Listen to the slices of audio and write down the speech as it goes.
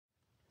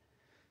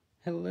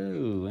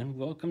Hello and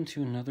welcome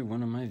to another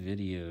one of my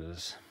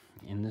videos.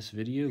 In this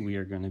video we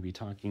are going to be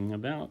talking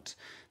about,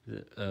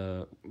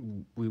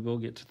 we will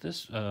get to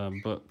this,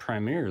 but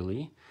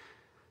primarily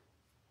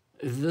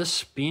the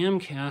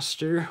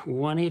Spamcaster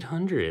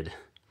 1-800.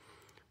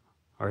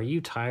 Are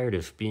you tired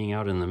of being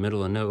out in the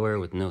middle of nowhere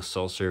with no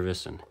cell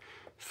service and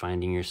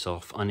finding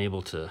yourself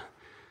unable to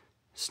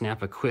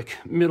snap a quick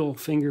middle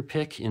finger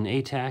pick in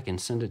ATAK and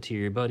send it to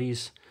your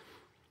buddies?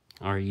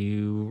 Are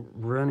you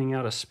running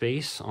out of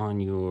space on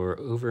your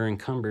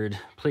over-encumbered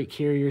plate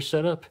carrier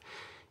setup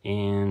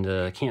and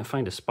can't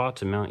find a spot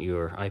to mount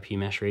your IP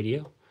mesh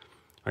radio?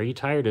 Are you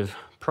tired of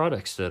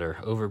products that are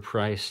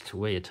overpriced,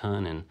 weigh a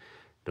ton, and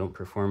don't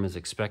perform as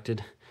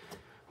expected?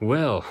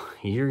 Well,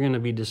 you're going to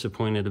be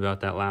disappointed about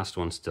that last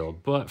one still,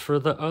 but for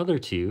the other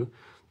two,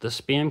 the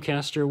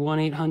Spamcaster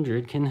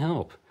 1-800 can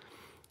help.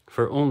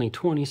 For only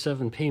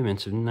 27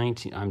 payments of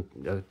 19,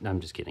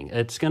 I'm just kidding.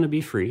 It's going to be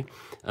free.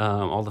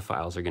 All the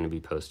files are going to be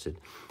posted.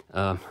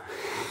 Ignore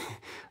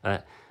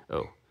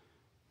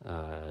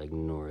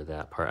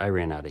that part. I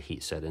ran out of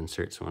heat set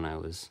inserts when I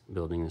was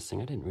building this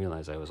thing. I didn't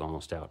realize I was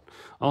almost out.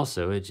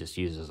 Also, it just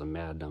uses a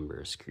mad number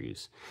of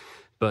screws.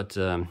 But,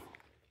 so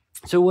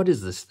what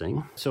is this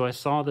thing? So I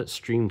saw that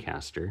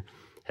Spamcaster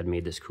had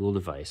made this cool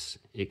device.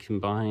 It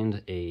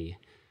combined an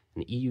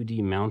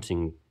EUD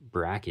mounting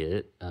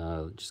bracket,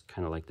 just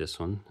kind of like this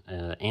one,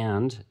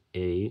 and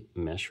a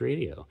mesh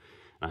radio.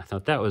 And I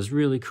thought that was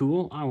really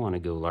cool. I want to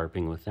go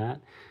LARPing with that.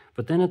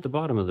 But then at the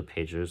bottom of the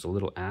page, there's a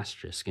little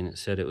asterisk, and it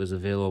said it was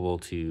available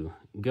to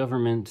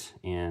government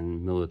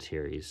and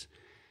militaries.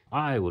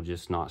 I will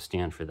just not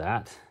stand for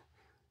that.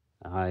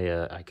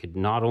 I could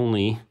not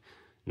only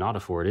not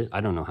afford it,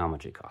 I don't know how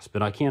much it costs,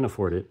 but I can't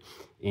afford it.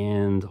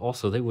 And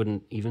also, they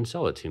wouldn't even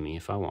sell it to me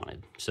if I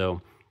wanted.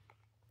 So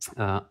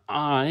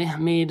I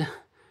made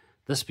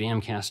the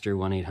Spamcaster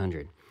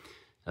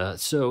 1-800.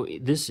 So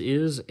this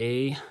is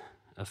a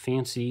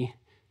fancy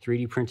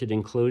 3D printed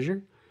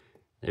enclosure.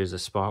 There's a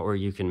spot where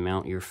you can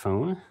mount your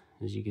phone,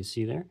 as you can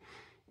see there.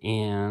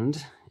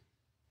 And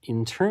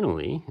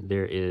internally,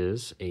 there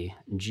is a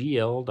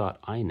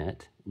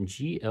gl.inet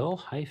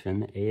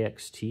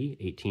gl-axt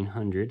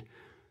 1800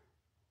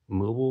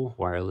 mobile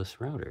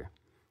wireless router.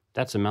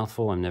 That's a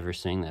mouthful. I'm never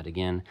saying that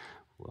again.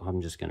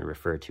 I'm just going to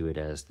refer to it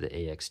as the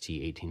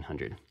AXT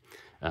 1800.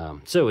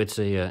 So it's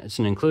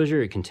an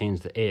enclosure. It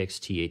contains the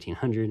AXT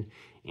 1800,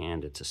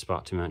 and it's a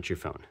spot to mount your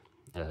phone.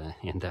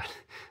 And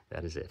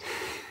that is it.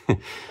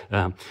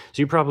 So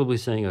you're probably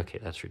saying, okay,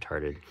 that's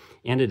retarded,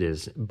 and it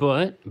is.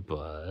 But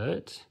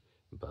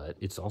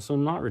it's also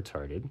not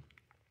retarded.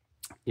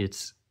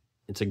 It's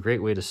a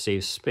great way to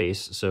save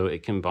space. So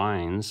it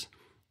combines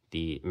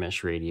the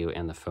mesh radio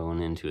and the phone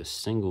into a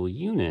single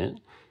unit.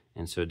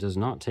 And so it does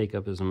not take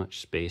up as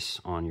much space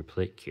on your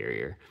plate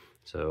carrier.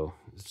 So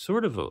it's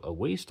sort of a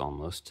waste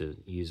almost to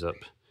use up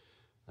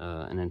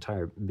an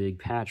entire big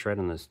patch right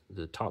on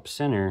the top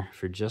center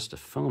for just a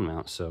phone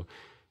mount. So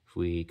if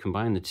we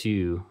combine the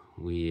two,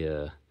 we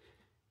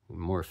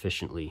more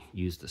efficiently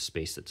use the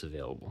space that's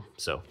available.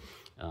 So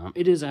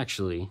it is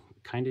actually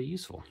kind of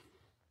useful.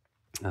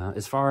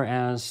 As far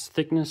as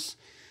thickness,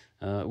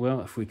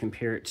 well, if we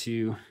compare it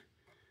to,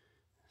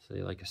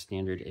 say, like a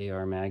standard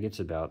AR mag, it's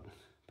about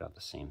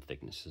the same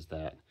thickness as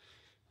that.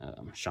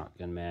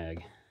 Shotgun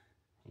mag,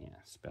 yeah,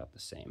 it's about the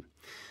same.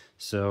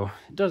 So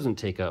it doesn't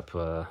take up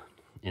an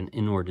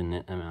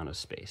inordinate amount of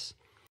space.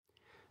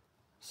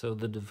 So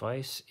the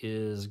device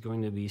is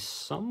going to be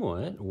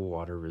somewhat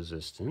water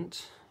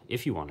resistant,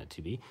 if you want it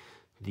to be.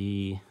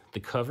 The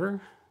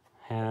cover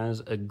has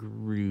a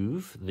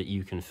groove that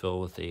you can fill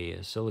with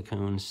a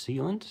silicone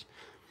sealant,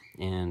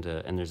 and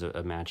there's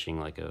a matching,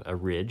 like a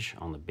ridge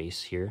on the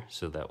base here,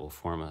 so that will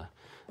form a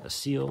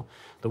seal.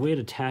 The way it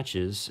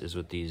attaches is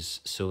with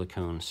these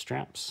silicone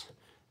straps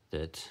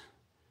that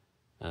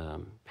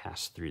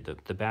pass through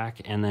the back,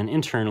 and then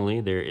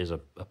internally there is a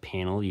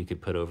panel you could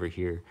put over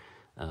here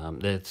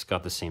that's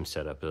got the same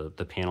setup.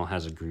 The panel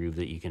has a groove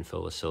that you can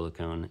fill with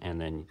silicone, and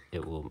then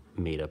it will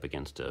mate up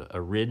against a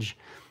ridge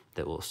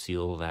that will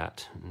seal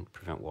that and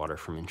prevent water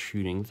from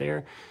intruding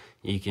there.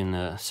 You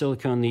can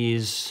silicone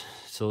these,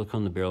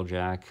 silicone the barrel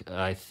jack.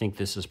 I think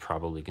this is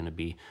probably going to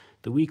be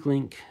the weak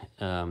link,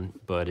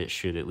 but it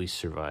should at least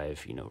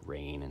survive,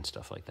 rain and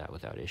stuff like that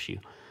without issue.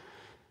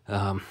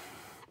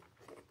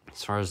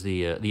 As far as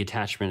the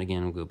attachment,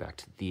 again, we'll go back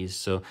to these.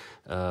 So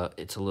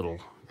it's a little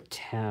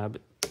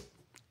tab.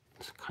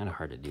 It's kind of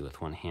hard to do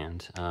with one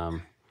hand,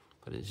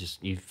 but it's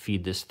just, you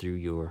feed this through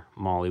your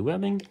MOLLE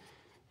webbing,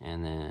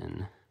 and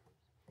then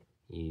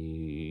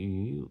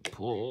you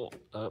pull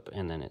up,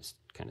 and then it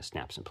kind of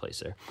snaps in place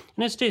there,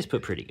 and it stays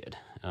put pretty good.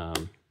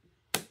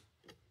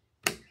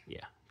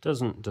 Yeah,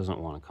 doesn't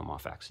want to come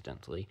off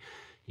accidentally.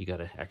 You got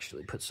to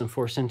actually put some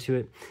force into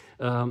it.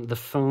 The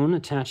phone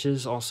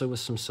attaches also with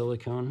some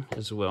silicone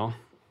as well.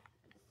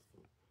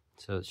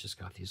 So it's just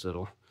got these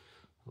little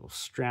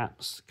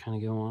straps kind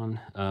of go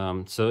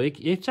on. So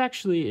it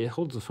actually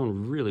holds the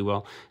phone really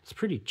well. It's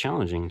pretty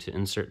challenging to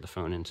insert the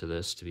phone into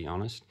this, to be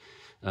honest.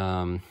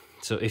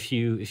 So if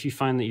you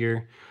find that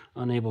you're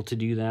unable to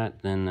do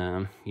that,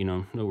 then you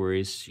know, no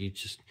worries. You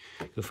just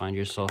go find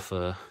yourself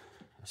a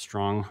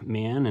strong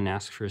man and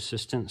ask for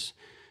assistance.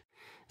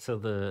 So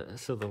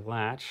the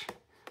latch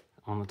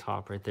on the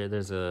top right there,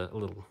 there's a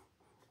little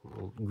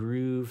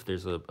groove.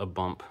 There's a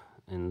bump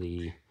in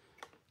the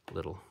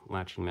little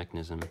latching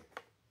mechanism,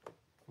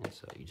 and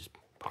so you just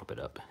pop it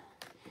up,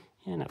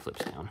 and that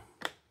flips down.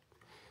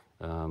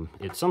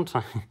 It's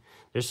sometimes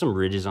there's some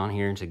ridges on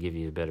here to give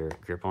you a better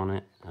grip on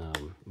it,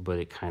 but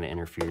it kind of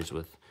interferes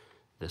with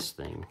this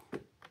thing.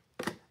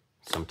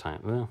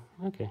 Sometimes, well,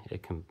 okay,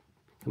 it can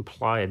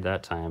complied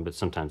that time, but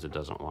sometimes it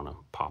doesn't want to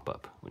pop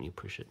up when you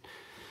push it.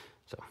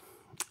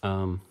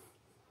 So,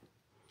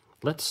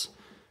 let's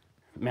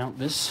mount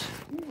this.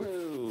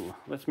 Whoa,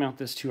 let's mount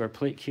this to our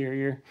plate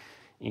carrier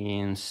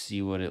and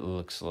see what it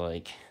looks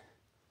like.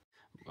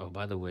 Oh,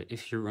 by the way,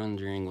 if you're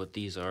wondering what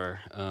these are,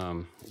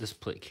 this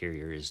plate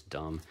carrier is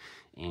dumb,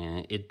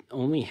 and it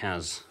only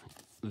has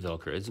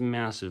Velcro. It's a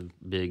massive,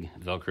 big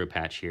Velcro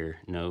patch here,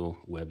 no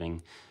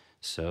webbing.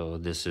 So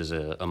this is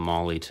a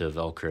Molly to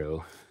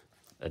Velcro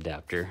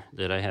adapter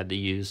that I had to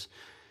use.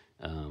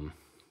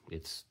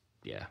 It's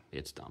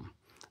dumb.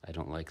 I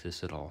don't like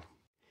this at all.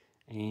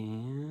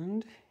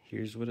 And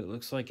here's what it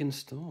looks like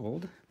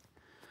installed.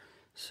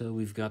 So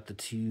we've got the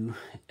two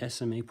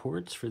SMA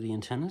ports for the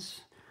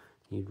antennas.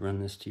 You'd run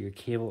this to your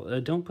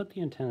cable. Don't put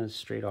the antennas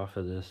straight off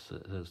of this.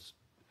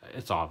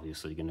 It's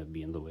obviously going to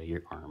be in the way.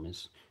 Your arm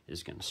is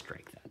going to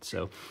strike that.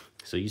 So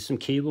use some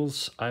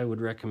cables. I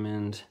would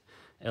recommend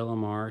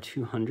LMR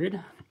 200.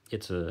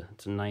 It's a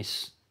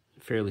nice,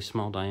 fairly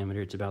small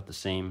diameter. It's about the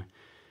same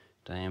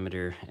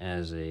diameter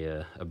as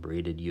a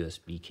braided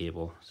USB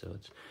cable. So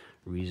it's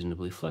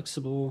reasonably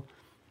flexible,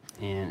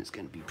 and it's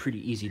going to be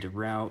pretty easy to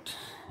route.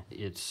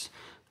 It's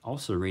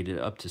also rated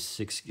up to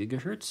 6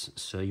 gigahertz,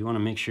 so you want to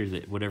make sure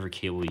that whatever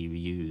cable you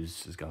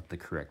use has got the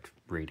correct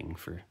rating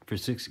for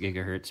 6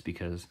 gigahertz,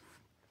 because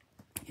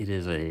it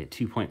is a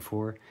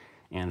 2.4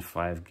 and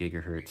 5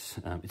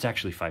 gigahertz. It's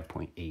actually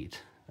 5.8.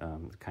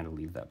 Kind of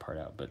leave that part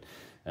out, but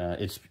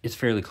it's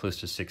fairly close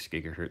to 6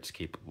 gigahertz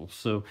capable.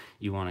 So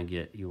you want to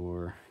get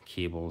your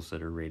cables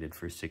that are rated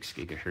for 6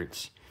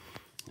 gigahertz.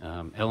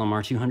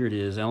 LMR 200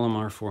 is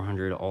LMR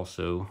 400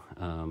 also.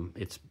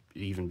 It's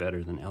even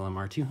better than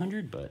LMR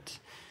 200, but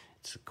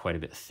it's quite a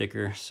bit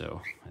thicker,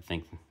 so I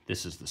think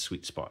this is the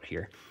sweet spot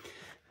here.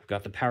 I've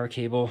got the power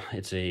cable.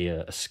 It's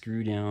a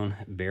screw down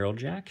barrel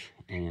jack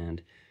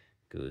and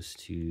goes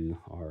to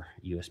our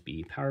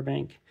USB power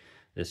bank.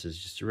 This is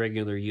just a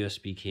regular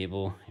USB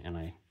cable, and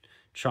I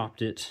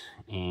chopped it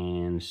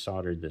and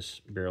soldered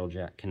this barrel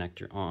jack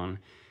connector on,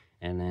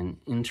 and then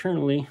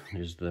internally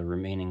there's the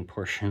remaining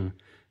portion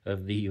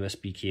of the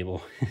USB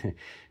cable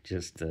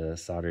just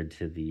soldered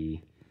to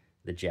the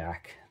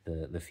jack,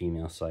 the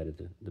female side of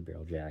the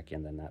barrel jack,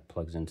 and then that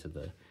plugs into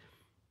the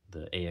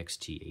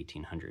AXT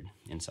 1800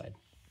 inside.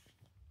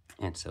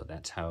 And so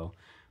that's how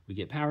we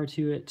get power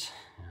to it.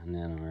 And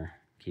then our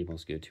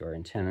cables go to our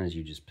antennas.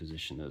 You just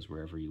position those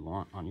wherever you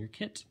want on your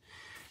kit,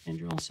 and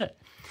you're all set.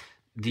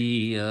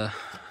 The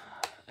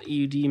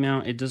EUD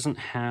mount, it doesn't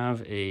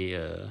have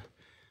a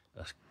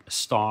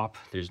stop.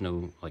 There's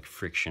no like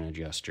friction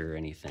adjuster or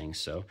anything.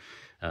 So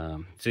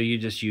you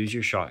just use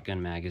your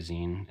shotgun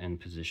magazine and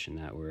position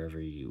that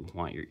wherever you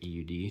want your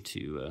EUD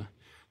to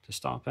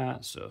stop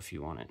at. So if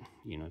you want it,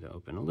 you know, to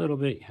open a little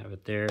bit, you have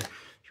it there. If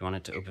you want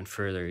it to open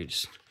further, you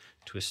just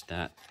twist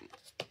that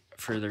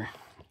further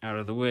out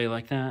of the way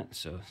like that.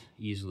 So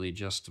easily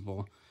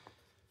adjustable.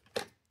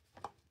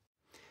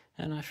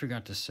 And I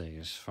forgot to say,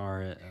 as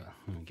far as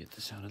let me get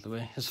this out of the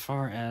way, as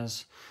far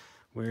as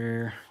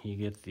where you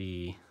get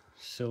the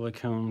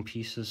silicone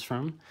pieces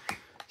from,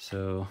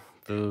 so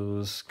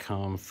those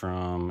come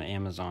from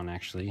Amazon.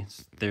 Actually,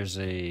 there's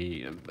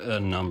a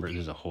number,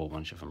 there's a whole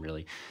bunch of them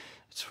really.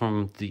 It's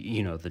from the,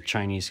 you know, the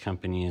Chinese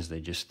companies. They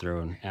just throw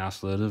an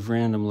assload of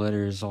random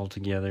letters all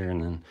together,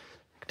 and then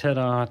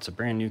ta-da, it's a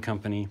brand new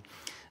company.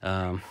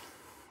 Yeah,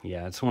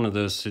 it's one of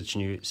those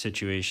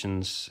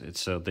situations.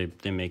 It's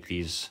they make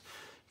these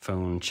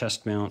phone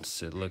chest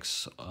mounts. It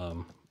looks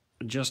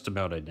just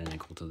about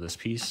identical to this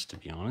piece, to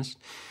be honest.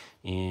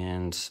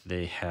 And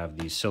they have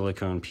these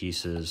silicone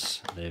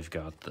pieces. They've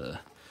got the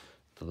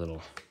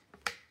little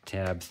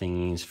tab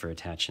thingies for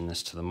attaching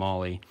this to the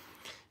Molly.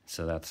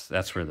 So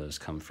that's where those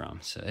come from.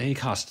 So it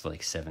costs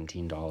like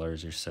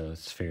 $17 or so.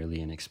 It's fairly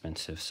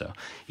inexpensive. So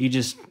you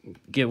just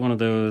get one of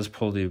those,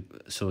 pull the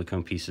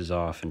silicone pieces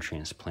off, and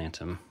transplant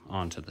them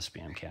onto the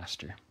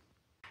Spamcaster.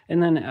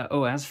 And then,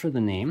 as for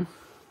the name,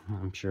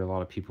 I'm sure a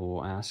lot of people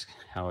will ask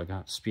how I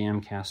got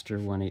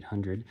Spamcaster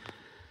 1-800.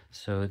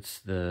 So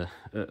it's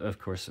of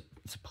course,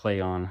 it's a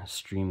play on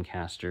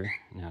Streamcaster,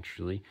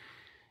 naturally.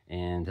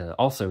 And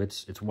also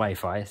it's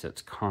Wi-Fi, so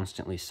it's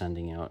constantly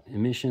sending out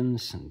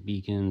emissions and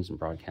beacons and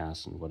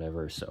broadcasts and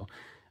whatever. So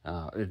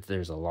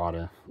there's a lot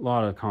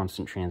of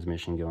constant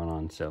transmission going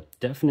on. So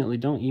definitely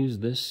don't use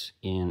this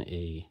in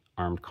a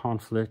armed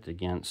conflict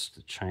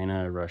against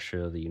China,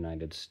 Russia, the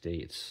United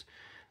States,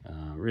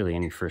 really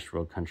any first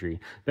world country.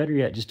 Better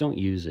yet, just don't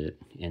use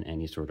it in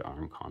any sort of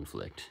armed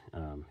conflict.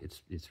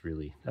 It's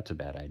really, that's a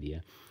bad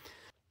idea.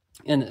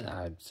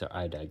 And so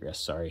I digress,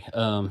 sorry.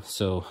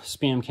 So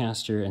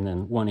Spamcaster and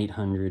then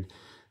 1-800.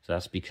 So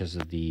that's because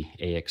of the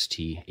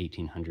AXT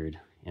 1800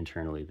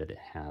 internally that it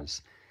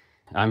has.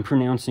 I'm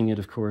pronouncing it,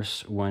 of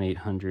course,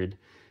 1-800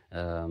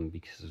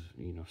 because of,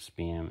 you know,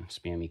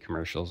 spammy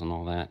commercials and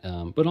all that.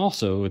 But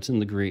also, it's in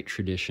the great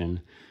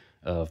tradition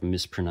of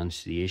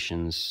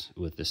mispronunciations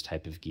with this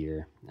type of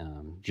gear.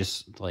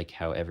 Just like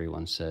how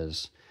everyone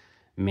says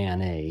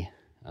MANET,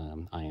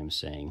 I am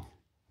saying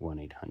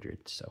 1-800.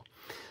 So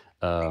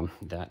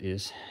that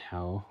is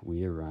how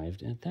we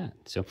arrived at that.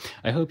 So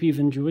I hope you've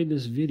enjoyed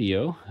this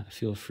video.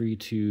 Feel free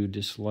to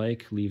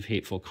dislike, leave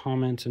hateful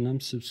comments, and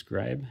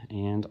unsubscribe,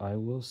 and I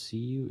will see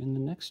you in the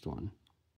next one.